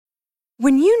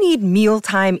When you need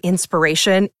mealtime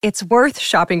inspiration, it's worth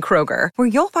shopping Kroger, where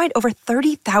you'll find over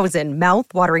 30,000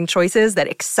 mouth-watering choices that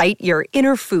excite your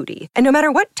inner foodie. And no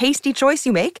matter what tasty choice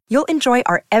you make, you'll enjoy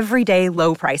our everyday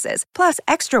low prices, plus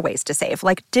extra ways to save,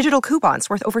 like digital coupons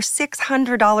worth over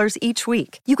 $600 each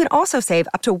week. You can also save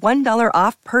up to $1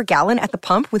 off per gallon at the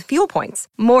pump with fuel points.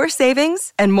 More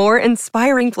savings and more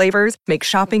inspiring flavors make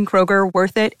shopping Kroger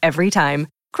worth it every time.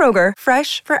 Kroger,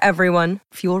 fresh for everyone.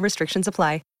 Fuel restrictions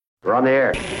apply. We're on the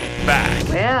air. Back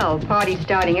Well, party's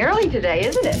starting early today,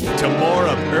 isn't it? to more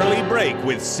of Early Break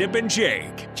with Sip and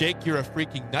Jake. Jake, you're a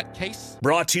freaking nutcase.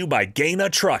 Brought to you by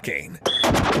Gaina Trucking.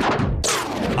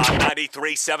 On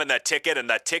 93.7 The Ticket and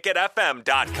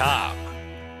theticketfm.com.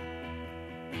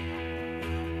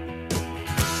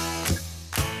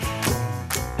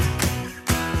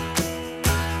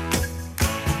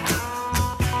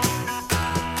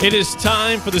 It is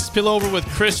time for the Spillover with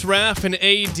Chris, Raff, and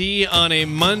AD on a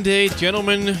Monday.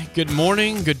 Gentlemen, good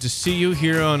morning. Good to see you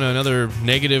here on another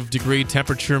negative degree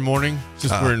temperature morning.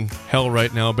 Just we're in hell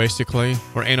right now, basically.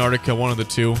 Or Antarctica, one of the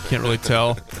two. Can't really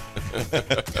tell.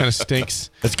 Kind of stinks.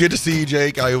 It's good to see you,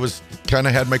 Jake. I was kind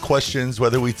of had my questions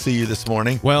whether we'd see you this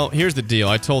morning. Well, here's the deal.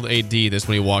 I told AD this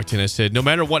when he walked in. I said, no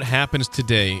matter what happens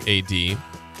today, AD,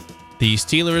 the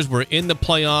Steelers were in the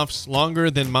playoffs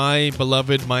longer than my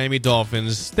beloved Miami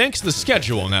Dolphins, thanks to the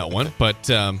schedule on that one. But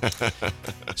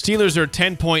Steelers are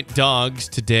 10-point dogs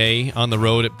today on the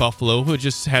road at Buffalo, who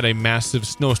just had a massive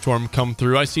snowstorm come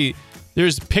through. I see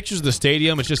there's pictures of the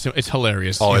stadium. It's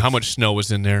hilarious how much snow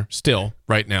was in there still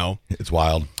right now. It's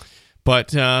wild. But,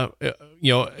 kind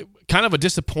of a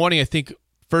disappointing, I think,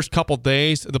 first couple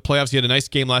days of the playoffs. You had a nice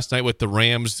game last night with the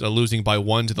Rams losing by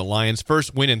 1 to the Lions.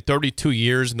 First win in 32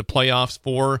 years in the playoffs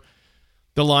for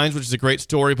the Lions, which is a great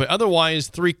story. But otherwise,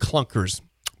 3 clunkers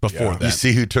before that. You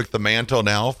see who took the mantle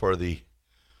now for the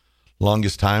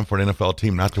longest time for an NFL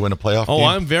team not to win a playoff game? Oh,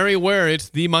 I'm very aware. It's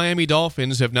the Miami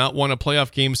Dolphins have not won a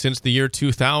playoff game since the year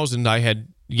 2000. I had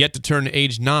yet to turn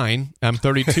age 9. I'm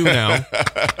 32 now.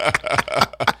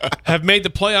 Have made the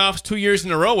playoffs 2 years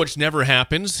in a row, which never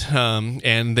happens.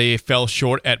 And they fell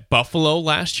short at Buffalo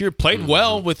last year. Played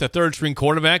well with a third-string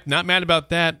quarterback. Not mad about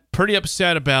that. Pretty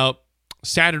upset about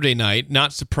Saturday night.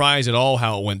 Not surprised at all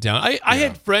how it went down. I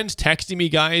had friends texting me,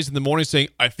 guys, in the morning saying,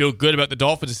 I feel good about the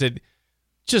Dolphins. I said,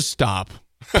 just stop.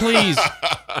 Please.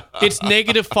 It's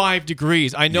 -5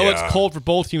 degrees. I know it's cold for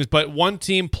both teams, but one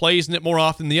team plays in it more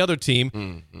often than the other team.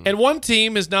 Mm-hmm. And one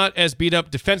team is not as beat up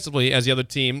defensively as the other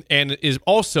team and is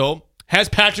also has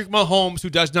Patrick Mahomes, who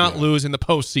does not lose in the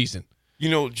postseason. You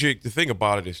know, Jake, the thing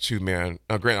about it is, too, man,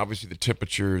 granted, obviously the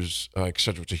temperatures, et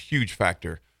cetera, it's a huge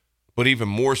factor. But even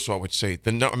more so, I would say,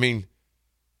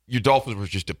 your Dolphins were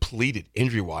just depleted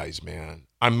injury-wise, man.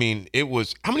 I mean, it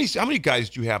was – how many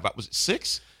guys do you have? Was it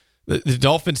 6? The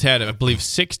Dolphins had, I believe,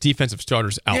 6 defensive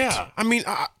starters out. Yeah, I mean,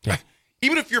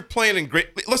 even if you're playing in great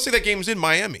 – let's say that game's in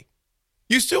Miami.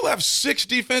 You still have 6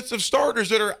 defensive starters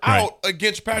that are out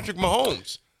against Patrick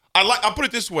Mahomes. I'll put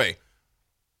it this way.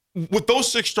 With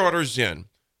those 6 starters in,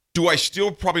 do I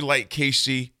still probably like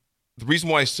KC? The reason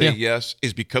why I say yes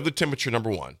is because of the temperature, number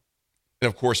one, and,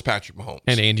 of course, Patrick Mahomes.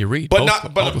 And Andy Reid.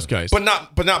 But both those guys. But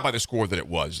not by the score that it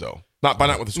was, though. Not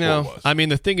what the score was. I mean,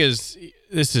 the thing is,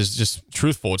 this is just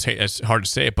truthful. It's hard to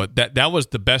say it, but that was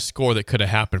the best score that could have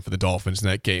happened for the Dolphins in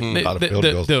that game.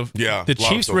 The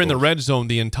Chiefs were in the red zone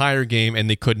the entire game, and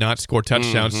they could not score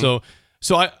touchdowns. So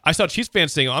I saw Chiefs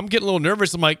fans saying, I'm getting a little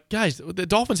nervous. I'm like, guys, the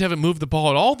Dolphins haven't moved the ball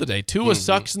at all today. Tua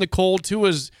sucks in the cold.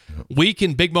 Tua's weak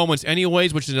in big moments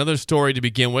anyways, which is another story to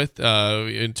begin with. How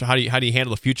do you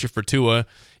handle the future for Tua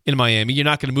in Miami? You're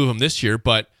not going to move him this year,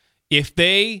 but if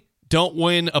they don't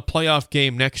win a playoff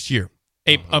game next year,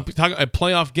 a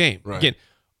playoff game. Right. Again,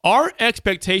 our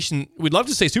expectation, we'd love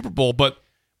to say Super Bowl, but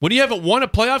when you haven't won a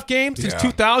playoff game since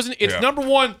 2000, it's number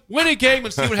one, win a game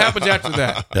and see what happens after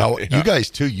that. Now, you guys,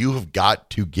 too, you have got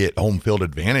to get home field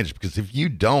advantage because if you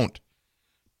don't,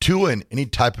 Tua in any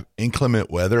type of inclement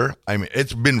weather, I mean,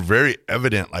 it's been very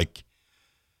evident, like,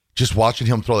 just watching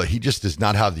him throw that he just does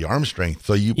not have the arm strength.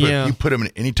 So you put him in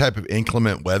any type of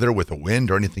inclement weather with a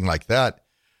wind or anything like that,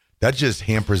 that just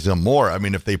hampers them more. I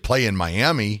mean, if they play in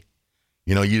Miami,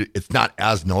 it's not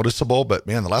as noticeable. But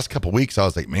man, the last couple of weeks, I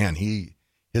was like, man,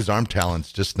 his arm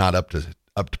talent's just not up to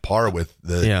par with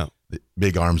the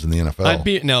big arms in the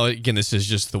NFL. Again, this is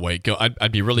just the way it goes.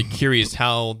 I'd be really curious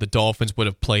how the Dolphins would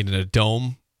have played in a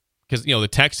dome. Because the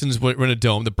Texans were in a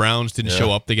dome, the Browns didn't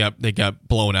show up. They got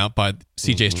blown out by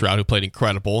C.J. Stroud, who played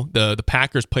incredible. The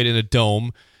Packers played in a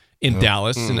dome in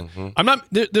Dallas, and I'm not.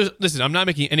 Listen, I'm not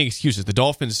making any excuses. The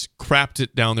Dolphins crapped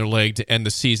it down their leg to end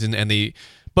the season,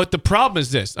 but the problem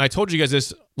is this. I told you guys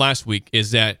this last week: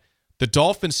 is that the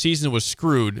Dolphins season was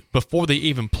screwed before they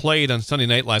even played on Sunday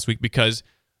night last week because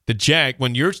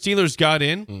when your Steelers got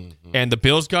in and the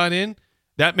Bills got in,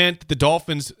 that meant that the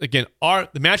Dolphins, again,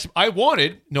 the matchup I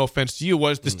wanted, no offense to you,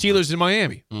 was the Steelers in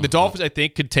Miami. The Dolphins, I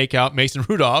think, could take out Mason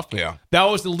Rudolph. Yeah. That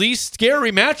was the least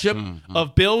scary matchup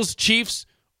of Bills, Chiefs,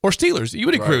 or Steelers. You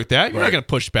would agree with that. You're not going to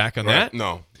push back on that.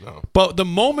 No. But the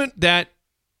moment that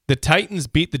the Titans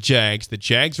beat the Jags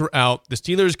were out. The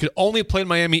Steelers could only play in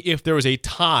Miami if there was a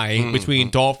tie between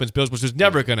Dolphins, Bills, which was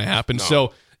never going to happen. No.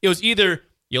 So it was either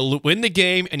you win the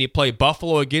game and you play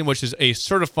Buffalo again, which is a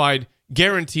certified,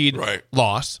 guaranteed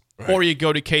loss, or you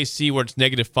go to KC where it's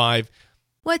 -5.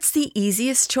 What's the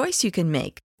easiest choice you can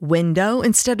make? Window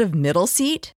instead of middle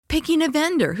seat? Picking a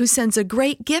vendor who sends a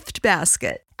great gift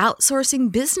basket?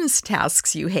 Outsourcing business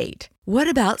tasks you hate? What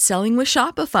about selling with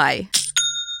Shopify?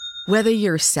 Whether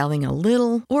you're selling a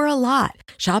little or a lot,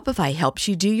 Shopify helps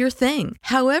you do your thing,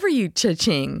 however you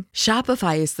cha-ching.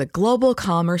 Shopify is the global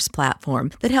commerce platform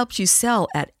that helps you sell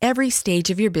at every stage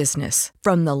of your business.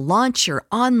 From the launch your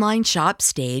online shop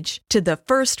stage to the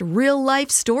first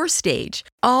real-life store stage,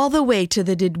 all the way to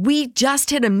the did we just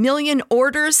hit 1 million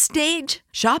orders stage.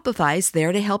 Shopify's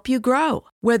there to help you grow.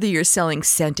 Whether you're selling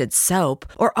scented soap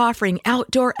or offering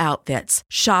outdoor outfits,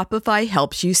 Shopify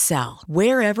helps you sell.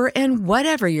 Wherever and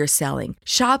whatever you're selling,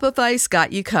 Shopify's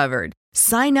got you covered.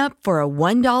 Sign up for a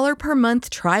 $1 per month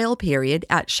trial period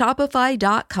at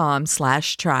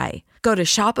shopify.com/try. Go to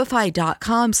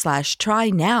shopify.com/try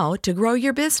now to grow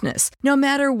your business, no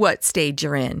matter what stage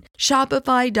you're in.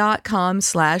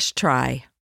 Shopify.com/try.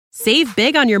 Save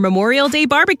big on your Memorial Day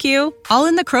barbecue, all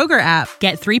in the Kroger app.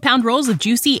 Get 3-pound rolls of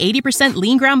juicy 80%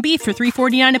 lean ground beef for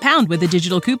 $3.49 a pound with a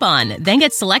digital coupon. Then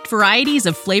get select varieties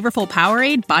of flavorful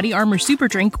Powerade, Body Armor Super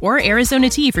Drink, or Arizona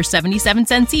tea for 77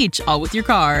 cents each, all with your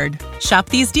card. Shop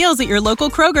these deals at your local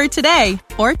Kroger today,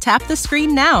 or tap the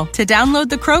screen now to download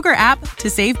the Kroger app to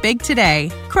save big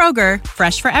today. Kroger,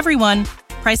 fresh for everyone.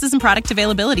 Prices and product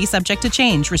availability subject to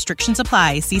change. Restrictions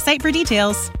apply. See site for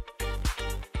details.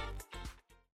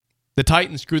 The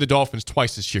Titans screwed the Dolphins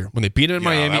twice this year, when they beat them in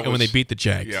Miami and when they beat the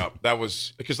Jags. Yeah, that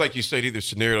was because, like you said, either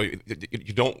scenario, you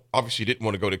didn't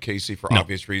want to go to KC for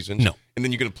obvious reasons. No. And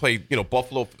then you're going to play,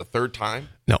 Buffalo for the third time.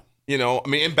 No.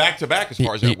 And back-to-back as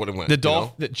far as that would have went.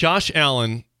 Josh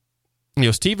Allen,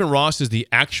 Stephen Ross is the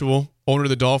actual owner of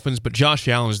the Dolphins, but Josh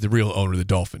Allen is the real owner of the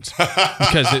Dolphins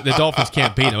because the Dolphins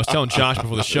can't beat him. I was telling Josh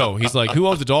before the show, he's like, who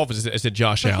owns the Dolphins? I said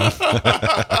Josh Allen.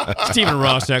 Stephen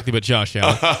Ross, exactly, but Josh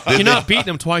Allen. You're not beating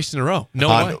them twice in a row. No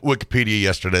way. On Wikipedia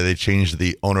yesterday, they changed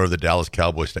the owner of the Dallas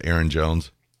Cowboys to Aaron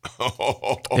Jones.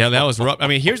 Yeah, that was rough. I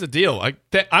mean, here's the deal.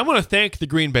 I want to thank the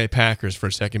Green Bay Packers for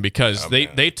a second because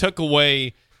they took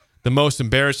away the most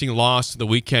embarrassing loss of the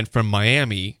weekend from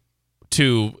Miami.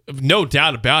 To no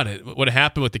doubt about it, what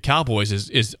happened with the Cowboys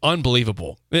is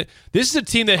unbelievable. This is a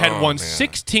team that had won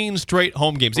 16 straight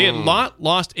home games. They had not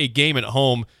lost a game at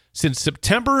home since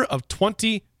September of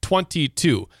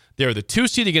 2022. They're the 2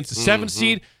 seed against the 7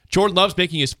 seed. Jordan Love's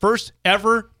making his first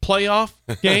ever playoff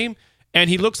game, and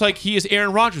he looks like he is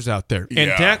Aaron Rodgers out there. And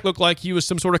Dak looked like he was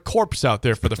some sort of corpse out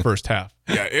there for the first half.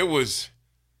 Yeah, it was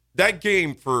that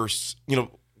game for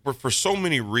so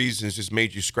many reasons just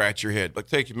made you scratch your head.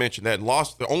 Like you mentioned, that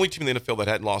lost the only team in the NFL that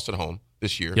hadn't lost at home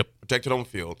this year. Yep. Protected home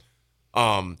field.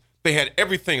 They had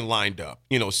everything lined up.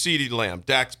 CeeDee Lamb,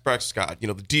 Dak Prescott,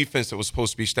 the defense that was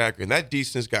supposed to be staggering. That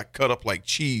defense got cut up like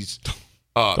cheese.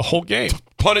 The whole game.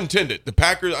 Pun intended. The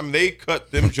Packers, they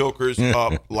cut them jokers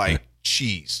up like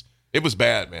cheese. It was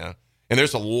bad, man. And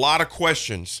there's a lot of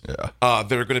questions that are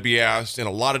going to be asked and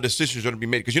a lot of decisions are going to be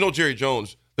made. Because Jerry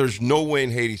Jones, there's no way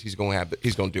in Hades he's going to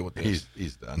deal with this.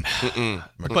 He's done.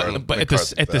 But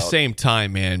at the same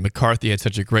time, man, McCarthy had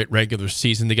such a great regular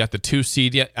season. They got the 2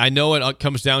 seed. Yeah, I know it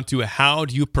comes down to how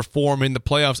do you perform in the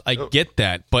playoffs. I get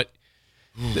that, but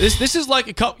this is like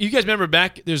a couple. You guys remember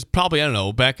back? There's probably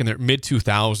back in the mid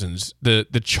 2000s,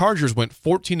 the Chargers went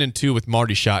 14-2 with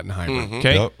Marty Schottenheimer.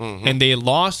 Okay, and they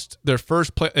lost their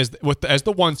first play as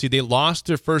the 1 seed. They lost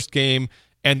their first game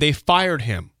and they fired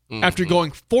him after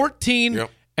going 14-2.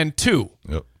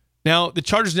 Yep. Now the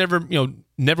Chargers never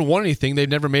won anything. They've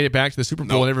never made it back to the Super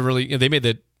Bowl. Never really. They made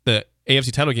the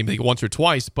AFC title game, I think, once or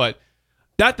twice, but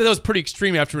that was pretty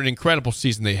extreme after an incredible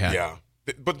season they had. Yeah.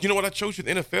 But you know what? I shows you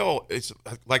the NFL. It's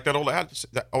like that old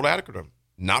acronym.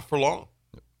 Not for long.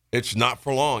 It's not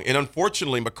for long. And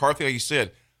unfortunately, McCarthy, like you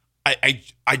said,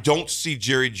 I don't see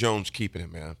Jerry Jones keeping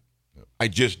it, man. I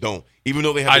just don't. Even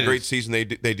though they had a great season, they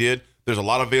did. There's a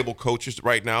lot of available coaches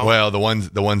right now. Well, the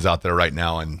ones out there right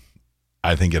now, and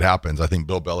I think it happens. I think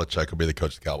Bill Belichick will be the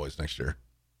coach of the Cowboys next year.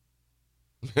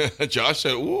 Josh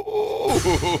said, "Ooh."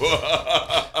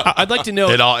 I'd like to know.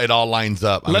 It all lines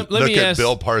up. Let look me at ask,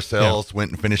 Bill Parcells,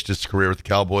 went and finished his career with the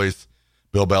Cowboys.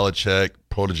 Bill Belichick,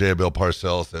 protege of Bill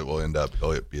Parcells, that will end up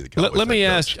be the Cowboys. Let me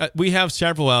head coach. ask, we have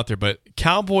several out there, but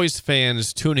Cowboys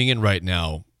fans tuning in right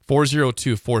now,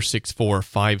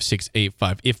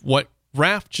 402-464-5685. If what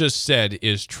Raff just said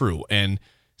is true and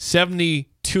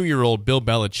 72-year-old Bill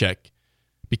Belichick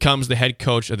becomes the head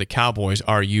coach of the Cowboys,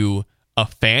 are you a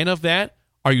fan of that?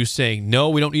 Are you saying, no,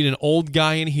 we don't need an old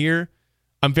guy in here?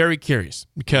 I'm very curious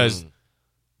because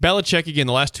Belichick, again,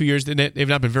 the last 2 years, they've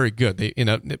not been very good. They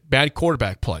bad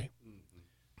quarterback play.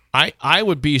 I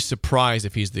would be surprised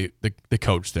if he's the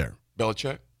coach there.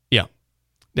 Belichick? Yeah.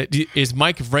 Is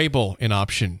Mike Vrabel an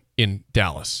option in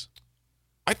Dallas?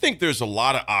 I think there's a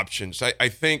lot of options. I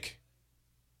think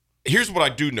here's what I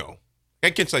do know.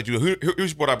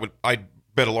 Here's what I'd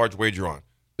bet a large wager on.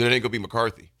 That it ain't gonna be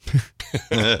McCarthy.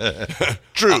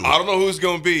 True. I don't know who it's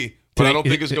gonna be, but I don't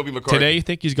think it's gonna be McCarthy. Today, you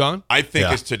think he's gone? I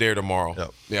think it's today or tomorrow.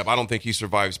 Yep. Yeah, but I don't think he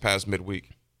survives past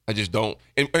midweek. I just don't.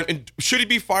 And should he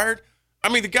be fired? I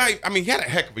mean, the guy. I mean, he had a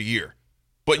heck of a year.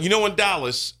 But in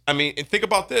Dallas, I mean, and think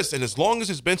about this. And as long as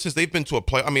it's been since they've been to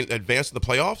advanced in the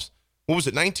playoffs. What was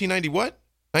it? 1990 what?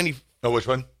 90. Oh, which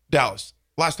one? Dallas.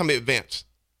 Last time they advanced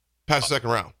past the second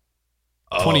round.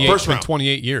 28, First round.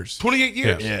 28 years. 28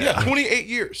 years. Yeah. Yeah, 28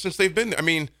 years since they've been there. I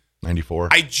mean, 94.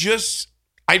 I'd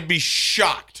be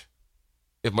shocked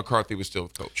if McCarthy was still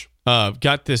the coach.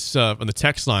 Got this on the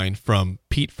text line from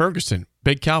Pete Ferguson,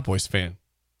 big Cowboys fan.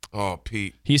 Oh,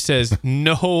 Pete. He says,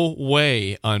 no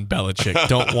way on Belichick.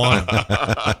 Don't want him.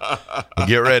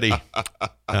 Get ready.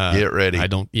 Get ready. I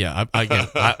don't. Yeah.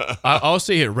 I'll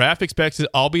say it. Raff expects it.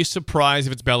 I'll be surprised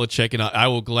if it's Belichick, and I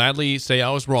will gladly say I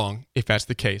was wrong if that's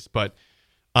the case. But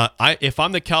if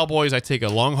I'm the Cowboys, I take a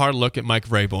long, hard look at Mike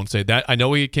Vrabel and say that I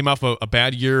know he came off a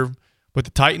bad year with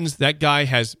the Titans. That guy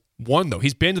has won, though.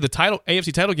 He's been to the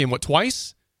AFC title game,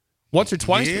 twice? Once or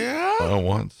twice? Yeah.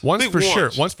 Once. Once for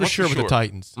sure. Once for sure with the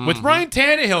Titans. Mm-hmm. With Ryan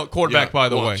Tannehill at quarterback, by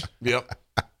the way. Yep.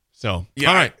 So, yeah,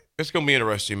 all right. It's going to be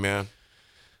interesting, man.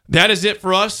 That is it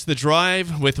for us. The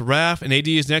Drive with Raff and AD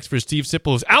is next for Steve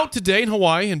Sipple, who's out today in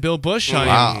Hawaii, and Bill Bush. I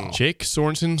am Jake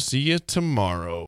Sorensen. See you tomorrow.